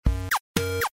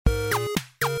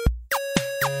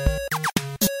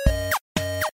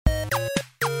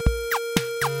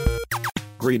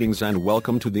Greetings and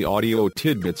welcome to the Audio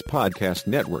Tidbits Podcast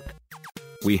Network.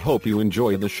 We hope you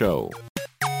enjoy the show.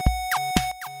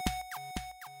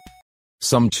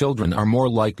 Some children are more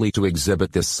likely to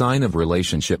exhibit this sign of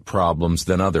relationship problems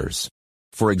than others.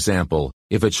 For example,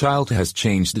 if a child has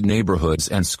changed neighborhoods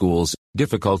and schools,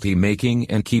 difficulty making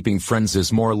and keeping friends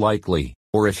is more likely,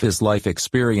 or if his life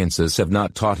experiences have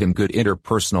not taught him good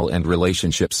interpersonal and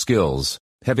relationship skills,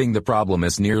 having the problem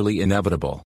is nearly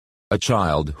inevitable. A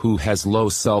child who has low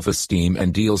self-esteem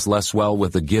and deals less well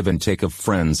with the give and take of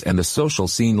friends and the social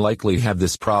scene likely have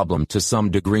this problem to some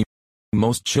degree.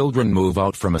 Most children move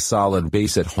out from a solid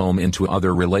base at home into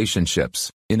other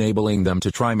relationships, enabling them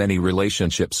to try many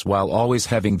relationships while always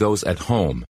having those at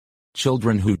home.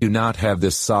 Children who do not have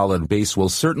this solid base will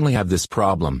certainly have this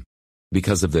problem.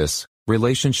 Because of this,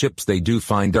 relationships they do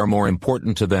find are more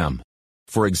important to them.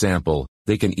 For example,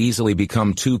 they can easily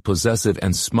become too possessive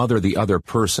and smother the other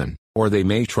person, or they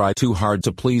may try too hard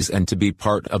to please and to be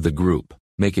part of the group,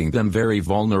 making them very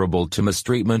vulnerable to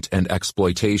mistreatment and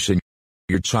exploitation.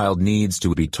 Your child needs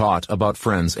to be taught about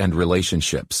friends and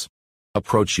relationships.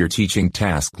 Approach your teaching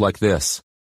task like this.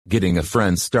 Getting a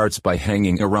friend starts by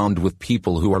hanging around with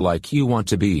people who are like you want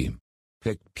to be.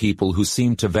 Pick people who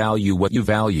seem to value what you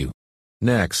value.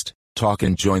 Next, talk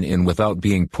and join in without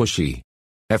being pushy.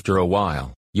 After a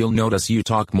while, you'll notice you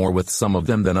talk more with some of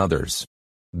them than others.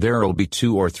 There'll be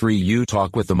 2 or 3 you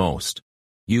talk with the most.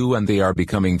 You and they are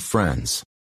becoming friends.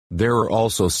 There are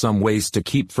also some ways to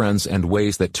keep friends and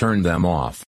ways that turn them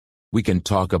off. We can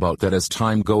talk about that as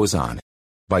time goes on.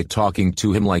 By talking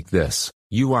to him like this,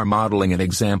 you are modeling an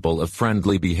example of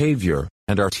friendly behavior,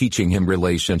 and are teaching him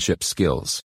relationship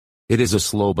skills. It is a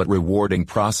slow but rewarding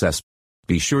process.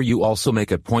 Be sure you also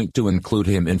make a point to include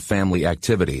him in family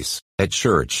activities, at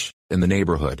church, in the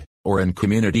neighborhood, or in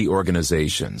community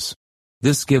organizations.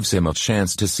 This gives him a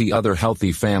chance to see other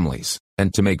healthy families,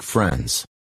 and to make friends.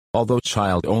 Although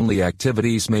child-only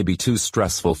activities may be too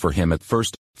stressful for him at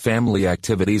first, family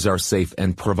activities are safe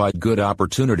and provide good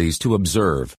opportunities to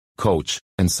observe, coach,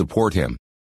 and support him.